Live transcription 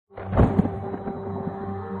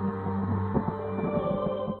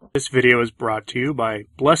This video is brought to you by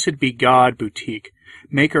Blessed Be God Boutique,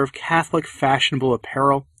 maker of Catholic fashionable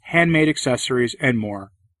apparel, handmade accessories, and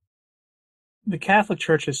more. The Catholic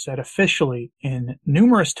Church has said officially in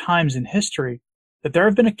numerous times in history that there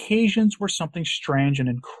have been occasions where something strange and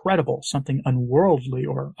incredible, something unworldly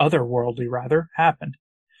or otherworldly rather, happened.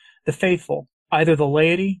 The faithful, either the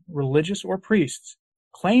laity, religious, or priests,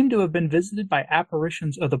 claim to have been visited by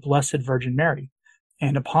apparitions of the Blessed Virgin Mary,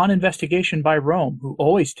 and upon investigation by Rome, who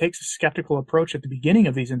always takes a skeptical approach at the beginning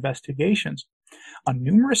of these investigations, on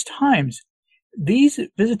numerous times, these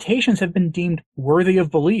visitations have been deemed worthy of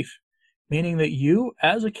belief, meaning that you,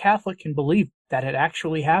 as a Catholic, can believe that it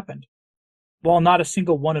actually happened. While not a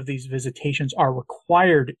single one of these visitations are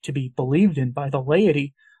required to be believed in by the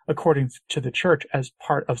laity, according to the Church, as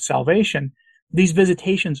part of salvation, these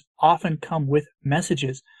visitations often come with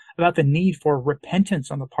messages about the need for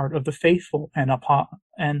repentance on the part of the faithful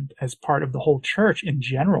and as part of the whole Church in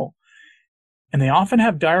general. And they often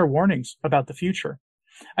have dire warnings about the future.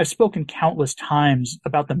 I've spoken countless times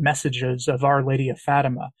about the messages of Our Lady of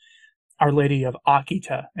Fatima, Our Lady of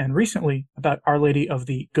Akita, and recently about Our Lady of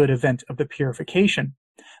the Good Event of the Purification,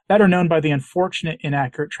 better known by the unfortunate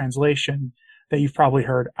inaccurate translation that you've probably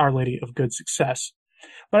heard, Our Lady of Good Success.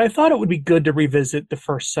 But I thought it would be good to revisit the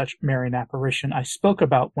first such Marian apparition I spoke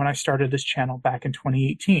about when I started this channel back in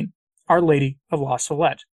 2018, Our Lady of La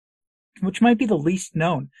Salette, which might be the least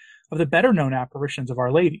known of the better known apparitions of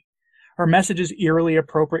Our Lady. Her message is eerily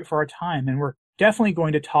appropriate for our time, and we're definitely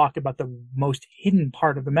going to talk about the most hidden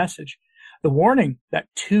part of the message, the warning that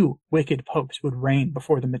 2 wicked popes would reign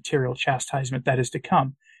before the material chastisement that is to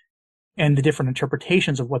come, and the different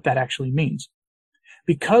interpretations of what that actually means.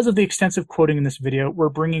 Because of the extensive quoting in this video, we're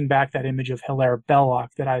bringing back that image of Hilaire Belloc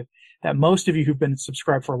that most of you who've been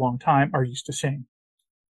subscribed for a long time are used to seeing.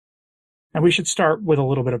 And we should start with a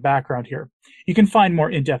little bit of background here. You can find more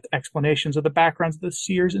in-depth explanations of the backgrounds of the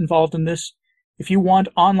seers involved in this if you want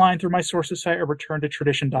online through my sources site or return to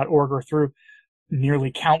tradition.org or through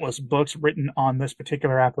nearly countless books written on this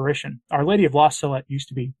particular apparition. Our Lady of La Salette used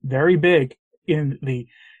to be very big in the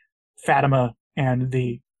Fatima and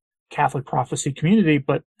the Catholic prophecy community,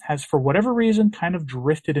 but has for whatever reason kind of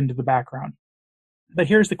drifted into the background. But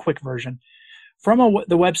here's the quick version. From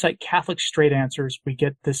the website Catholic Straight Answers, we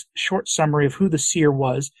get this short summary of who the seer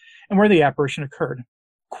was and where the apparition occurred.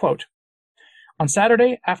 Quote, on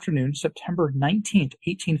Saturday afternoon, September 19th,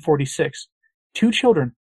 1846, 2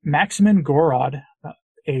 children, Maximin Gorod,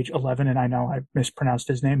 age 11, and I know I mispronounced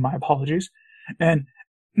his name, my apologies, and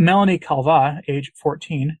Melanie Calvat, age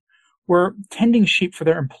 14, were tending sheep for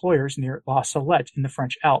their employers near La Salette in the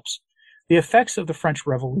French Alps. The effects of the French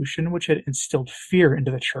Revolution, which had instilled fear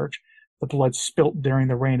into the Church, the blood spilt during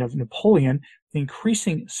the reign of Napoleon, the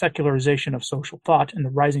increasing secularization of social thought, and the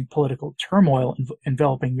rising political turmoil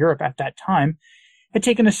enveloping Europe at that time, had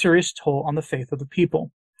taken a serious toll on the faith of the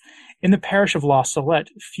people. In the parish of La Salette,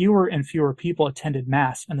 fewer and fewer people attended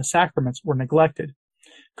Mass, and the sacraments were neglected.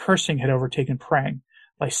 Cursing had overtaken praying,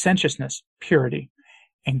 licentiousness, purity,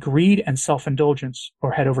 and greed and self-indulgence,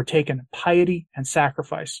 or had overtaken piety and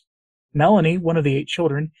sacrifice. Melanie, one of the 8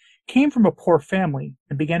 children, came from a poor family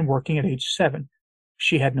and began working at age 7.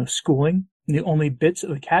 She had no schooling, knew only bits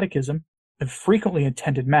of the catechism, and frequently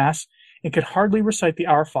attended Mass, and could hardly recite the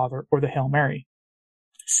Our Father or the Hail Mary.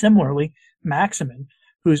 Similarly, Maximin,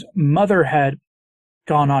 whose mother had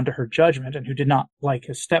gone on to her judgment and who did not like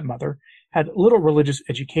his stepmother, had little religious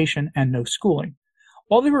education and no schooling.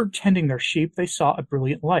 While they were tending their sheep, they saw a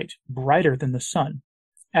brilliant light, brighter than the sun.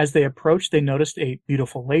 As they approached, they noticed a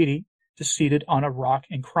beautiful lady, seated on a rock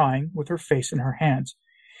and crying, with her face in her hands.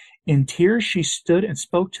 In tears, she stood and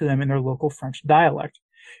spoke to them in their local French dialect.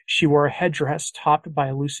 She wore a headdress topped by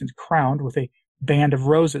a loosened crown with a band of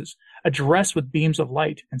roses, a dress with beams of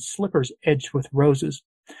light, and slippers edged with roses.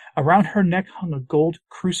 Around her neck hung a gold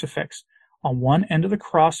crucifix. On one end of the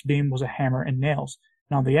cross beam was a hammer and nails,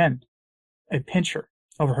 and on the end, a pincher.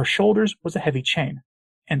 Over her shoulders was a heavy chain.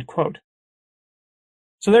 End quote.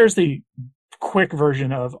 So there's the quick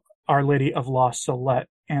version of Our Lady of La Salette,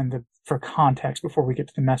 and for context before we get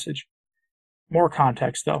to the message. More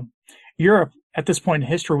context, though. Europe, at this point in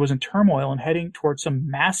history, was in turmoil and heading towards some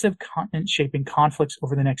massive continent-shaping conflicts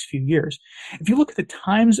over the next few years. If you look at the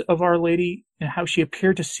times of Our Lady and how she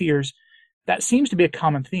appeared to seers, that seems to be a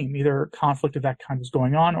common theme. Either conflict of that kind was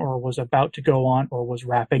going on, or was about to go on, or was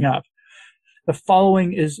wrapping up. The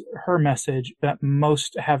following is her message that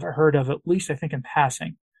most have heard of, at least I think in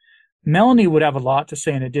passing. Melanie would have a lot to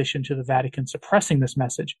say in addition to the Vatican suppressing this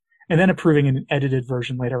message and then approving an edited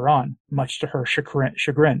version later on, much to her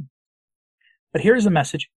chagrin. But here's the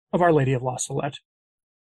message of Our Lady of La Salette.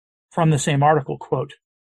 From the same article, quote,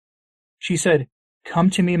 She said,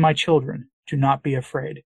 "Come to me, my children. Do not be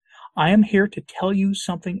afraid. I am here to tell you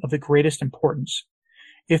something of the greatest importance.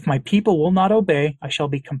 If my people will not obey, I shall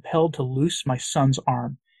be compelled to loose my son's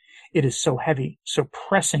arm. It is so heavy, so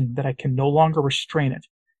pressing that I can no longer restrain it.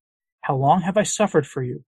 How long have I suffered for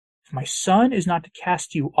you? If my son is not to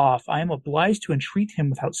cast you off, I am obliged to entreat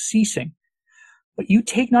him without ceasing. But you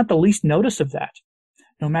take not the least notice of that.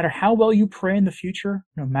 No matter how well you pray in the future,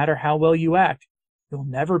 no matter how well you act, you'll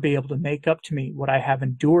never be able to make up to me what I have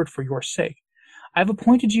endured for your sake. I have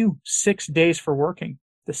appointed you 6 days for working.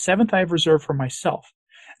 The 7th I have reserved for myself,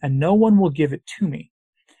 and no one will give it to me.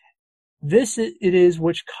 This it is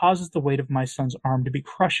which causes the weight of my son's arm to be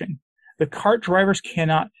crushing. The cart drivers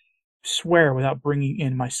cannot swear without bringing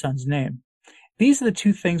in my son's name. These are the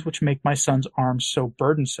 2 things which make my son's arm so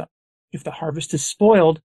burdensome. If the harvest is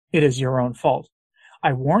spoiled, it is your own fault.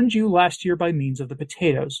 I warned you last year by means of the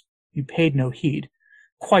potatoes. You paid no heed.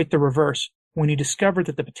 Quite the reverse. When you discovered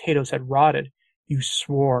that the potatoes had rotted, you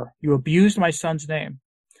swore. You abused my son's name.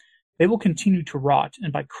 They will continue to rot,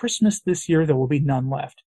 and by Christmas this year there will be none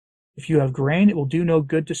left. If you have grain, it will do no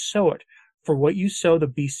good to sow it, for what you sow the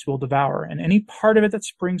beasts will devour, and any part of it that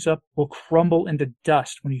springs up will crumble into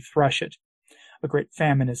dust when you thresh it. A great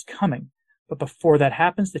famine is coming, but before that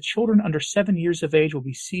happens, the children under 7 years of age will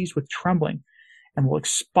be seized with trembling and will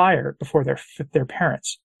expire before their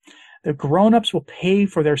parents. The grown-ups will pay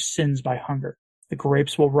for their sins by hunger. The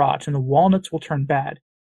grapes will rot, and the walnuts will turn bad.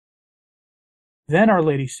 Then Our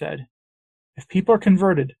Lady said, if people are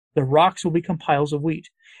converted, the rocks will become piles of wheat,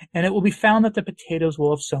 and it will be found that the potatoes will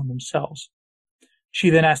have sown themselves. She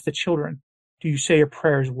then asked the children, do you say your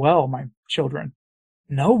prayers well, my children?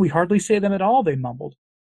 No, we hardly say them at all, they mumbled.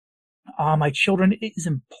 Ah, my children, it is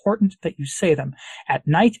important that you say them, at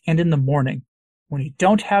night and in the morning. When you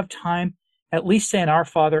don't have time, at least say an Our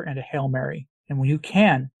Father and a Hail Mary, and when you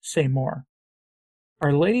can, say more.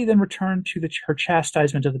 Our Lady then returned to her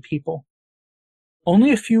chastisement of the people.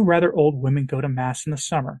 Only a few rather old women go to Mass in the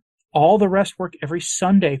summer. All the rest work every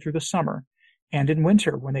Sunday through the summer. And in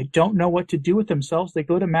winter, when they don't know what to do with themselves, they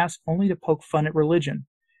go to Mass only to poke fun at religion.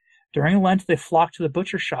 During Lent, they flock to the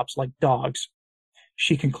butcher shops like dogs.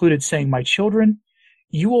 She concluded saying, my children,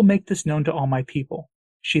 you will make this known to all my people.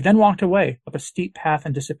 She then walked away up a steep path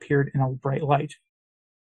and disappeared in a bright light.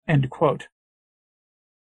 End quote.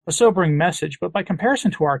 A sobering message, but by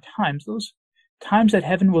comparison to our times, those times that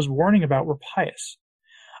heaven was warning about were pious.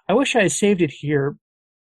 I wish I had saved it here,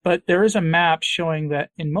 but there is a map showing that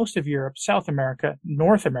in most of Europe, South America,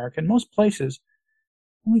 North America, and most places,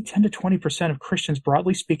 only 10 to 20% of Christians,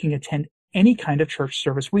 broadly speaking, attend any kind of church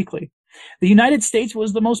service weekly. The United States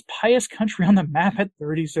was the most pious country on the map at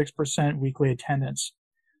 36% weekly attendance.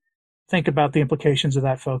 Think about the implications of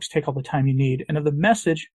that, folks. Take all the time you need. And of the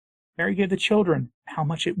message Mary gave the children, how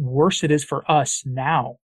much worse it is for us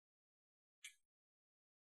now.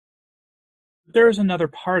 There is another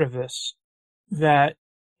part of this that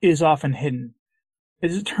is often hidden.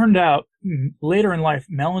 As it turned out, later in life,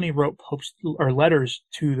 Melanie wrote letters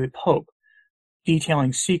to the Pope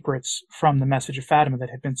detailing secrets from the message of Fatima that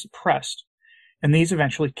had been suppressed, and these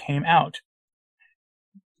eventually came out.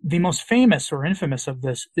 The most famous or infamous of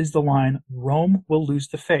this is the line, Rome will lose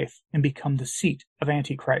the faith and become the seat of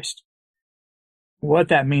Antichrist. What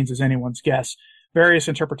that means is anyone's guess. Various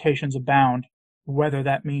interpretations abound, whether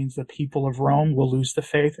that means the people of Rome will lose the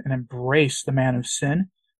faith and embrace the man of sin,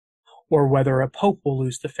 or whether a pope will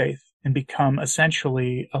lose the faith and become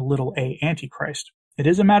essentially a little a Antichrist. It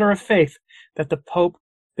is a matter of faith that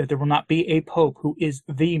there will not be a pope who is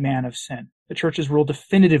the man of sin. The church has ruled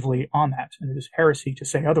definitively on that, and it is heresy to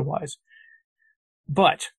say otherwise.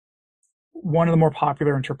 But one of the more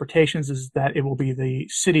popular interpretations is that it will be the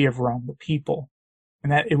city of Rome, the people,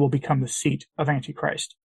 and that it will become the seat of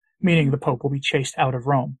Antichrist, meaning the Pope will be chased out of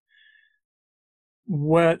Rome.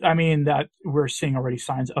 That we're seeing already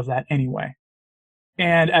signs of that anyway.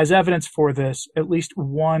 And as evidence for this, at least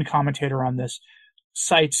one commentator on this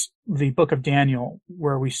cites the book of Daniel,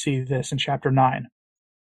 where we see this in chapter 9.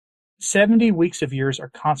 70 weeks of years are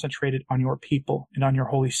concentrated on your people and on your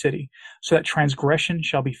holy city, so that transgression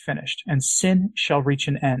shall be finished, and sin shall reach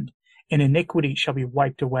an end, and iniquity shall be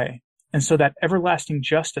wiped away, and so that everlasting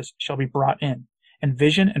justice shall be brought in, and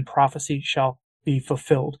vision and prophecy shall be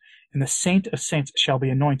fulfilled, and the saint of saints shall be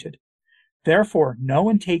anointed. Therefore know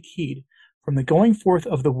and take heed, from the going forth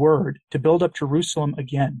of the word to build up Jerusalem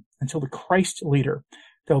again, until the Christ leader,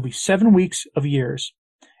 there will be 7 weeks of years,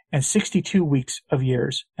 and 62 weeks of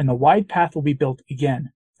years, and the wide path will be built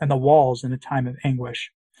again, and the walls in a time of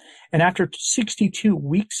anguish. And after 62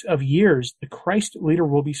 weeks of years, the Christ leader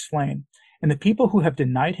will be slain, and the people who have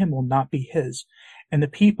denied him will not be his. And the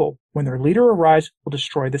people, when their leader arrives, will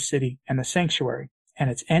destroy the city and the sanctuary, and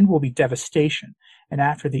its end will be devastation. And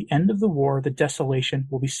after the end of the war, the desolation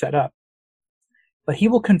will be set up. But he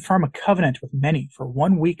will confirm a covenant with many for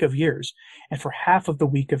 1 week of years, and for half of the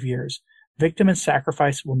week of years. Victim and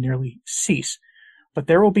sacrifice will nearly cease. But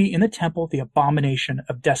there will be in the temple the abomination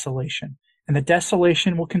of desolation, and the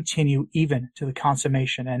desolation will continue even to the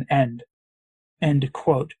consummation and end. End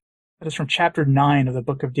quote. That is from chapter 9 of the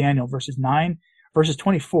book of Daniel, verses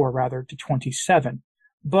 24 to 27.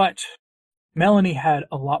 But Melanie had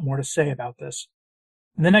a lot more to say about this.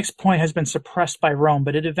 And the next point has been suppressed by Rome,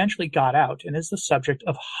 but it eventually got out and is the subject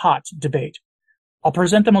of hot debate. I'll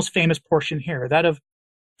present the most famous portion here, that of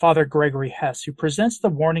Father Gregory Hess, who presents the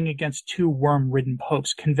warning against 2 worm-ridden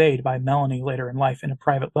popes conveyed by Melanie later in life in a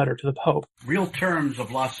private letter to the Pope. Real terms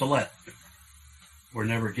of La Salette were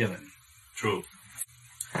never given. True.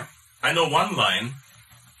 I know one line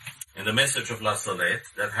in the message of La Salette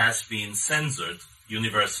that has been censored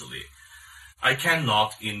universally. I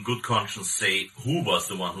cannot, in good conscience, say who was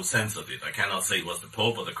the one who censored it. I cannot say it was the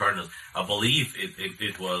Pope or the Cardinals. I believe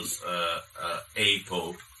it was a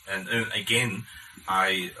Pope. And again,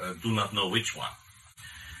 I do not know which one.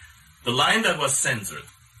 The line that was censored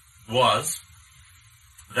was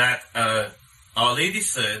that Our Lady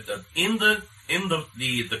said that in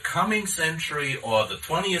the coming century or the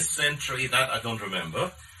 20th century, that I don't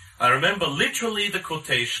remember. I remember literally the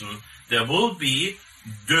quotation, there will be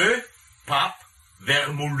deux papes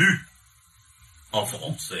vermoulus, en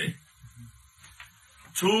français.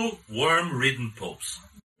 2 worm-ridden popes.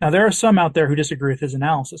 Now, there are some out there who disagree with his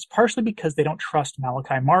analysis, partially because they don't trust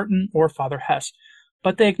Malachi Martin or Father Hess,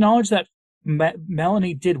 but they acknowledge that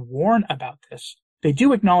Melanie did warn about this. They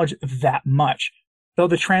do acknowledge that much, though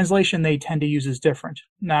the translation they tend to use is different.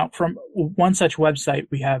 Now, from one such website,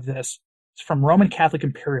 we have this. It's from Roman Catholic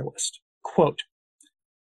Imperialist. Quote,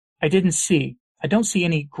 I don't see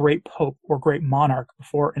any great pope or great monarch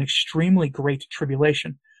before an extremely great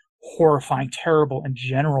tribulation, horrifying, terrible, and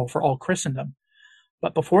general for all Christendom.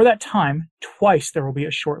 But before that time, twice there will be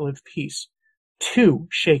a short-lived peace. 2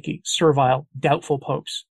 shaky, servile, doubtful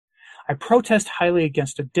popes. I protest highly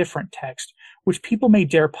against a different text, which people may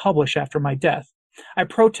dare publish after my death. I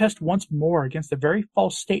protest once more against the very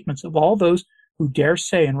false statements of all those who dare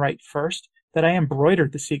say and write, first, that I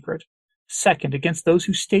embroidered the secret. Second, against those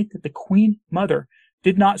who state that the Queen Mother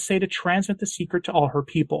did not say to transmit the secret to all her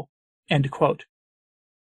people. End quote.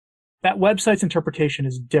 That website's interpretation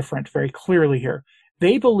is different very clearly here.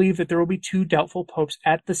 They believe that there will be 2 doubtful popes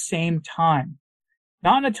at the same time.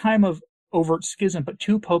 Not in a time of overt schism, but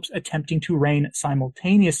 2 popes attempting to reign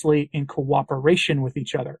simultaneously in cooperation with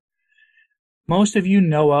each other. Most of you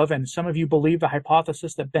know of, and some of you believe, the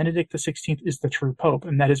hypothesis that Benedict XVI is the true pope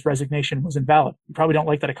and that his resignation was invalid. You probably don't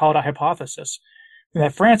like that I call it a hypothesis. And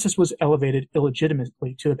that Francis was elevated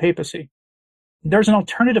illegitimately to the papacy. There's an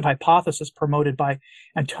alternative hypothesis promoted by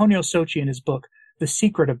Antonio Socci in his book, The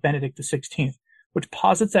Secret of Benedict XVI, which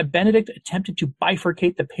posits that Benedict attempted to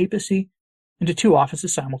bifurcate the papacy into 2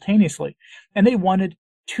 offices simultaneously, and they wanted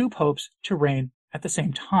 2 popes to reign at the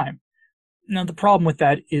same time. Now, the problem with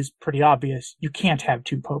that is pretty obvious. You can't have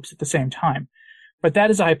 2 popes at the same time. But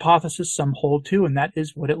that is a hypothesis some hold to, and that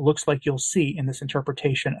is what it looks like you'll see in this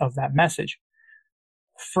interpretation of that message.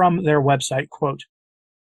 From their website, quote,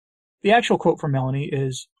 the actual quote from Melanie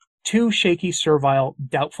is, 2 shaky, servile,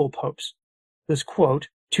 doubtful popes. This quote,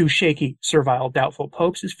 2 shaky, servile, doubtful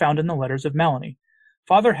popes, is found in the letters of Melanie.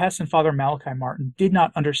 Father Hess and Father Malachi Martin did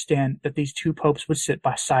not understand that these 2 popes would sit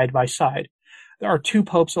side by side. There are 2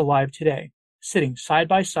 popes alive today, sitting side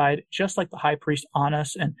by side, just like the high priest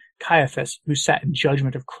Annas and Caiaphas, who sat in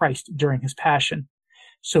judgment of Christ during his passion.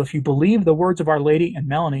 So if you believe the words of Our Lady and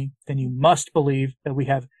Melanie, then you must believe that we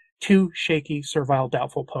have 2 shaky, servile,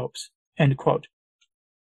 doubtful popes. End quote.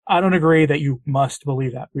 I don't agree that you must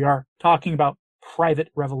believe that. We are talking about private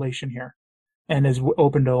revelation here, and is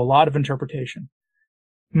open to a lot of interpretation.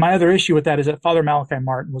 My other issue with that is that Father Malachi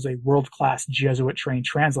Martin was a world-class Jesuit-trained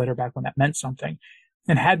translator back when that meant something,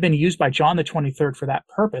 and had been used by John the 23rd for that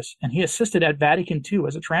purpose, and he assisted at Vatican II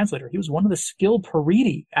as a translator. He was one of the skilled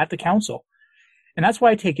periti at the council, and that's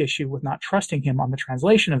why I take issue with not trusting him on the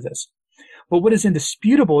translation of this. But what is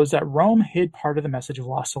indisputable is that Rome hid part of the message of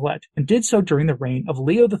La Salette, and did so during the reign of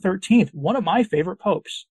Leo XIII, one of my favorite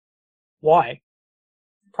popes. Why?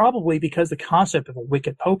 Probably because the concept of a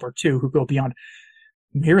wicked pope or 2 who go beyond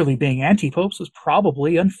merely being anti-popes was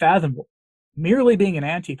probably unfathomable. Merely being an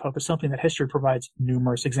anti-pope is something that history provides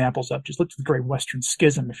numerous examples of. Just look at the Great Western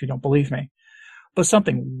Schism if you don't believe me. But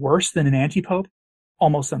something worse than an anti-pope?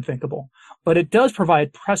 almost unthinkable. But it does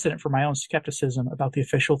provide precedent for my own skepticism about the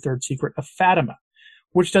official third secret of Fatima,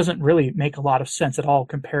 which doesn't really make a lot of sense at all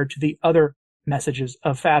compared to the other messages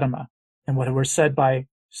of Fatima and what were said by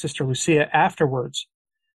Sister Lucia afterwards.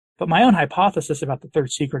 But my own hypothesis about the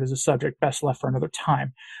third secret is a subject best left for another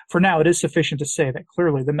time. For now, it is sufficient to say that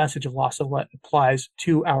clearly the message of La Salette applies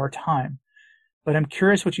to our time. But I'm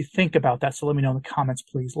curious what you think about that, so let me know in the comments,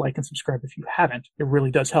 please. Like and subscribe if you haven't. It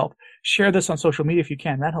really does help. Share this on social media if you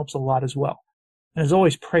can. That helps a lot as well. And as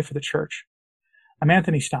always, pray for the church. I'm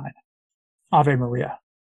Anthony Stein. Ave Maria.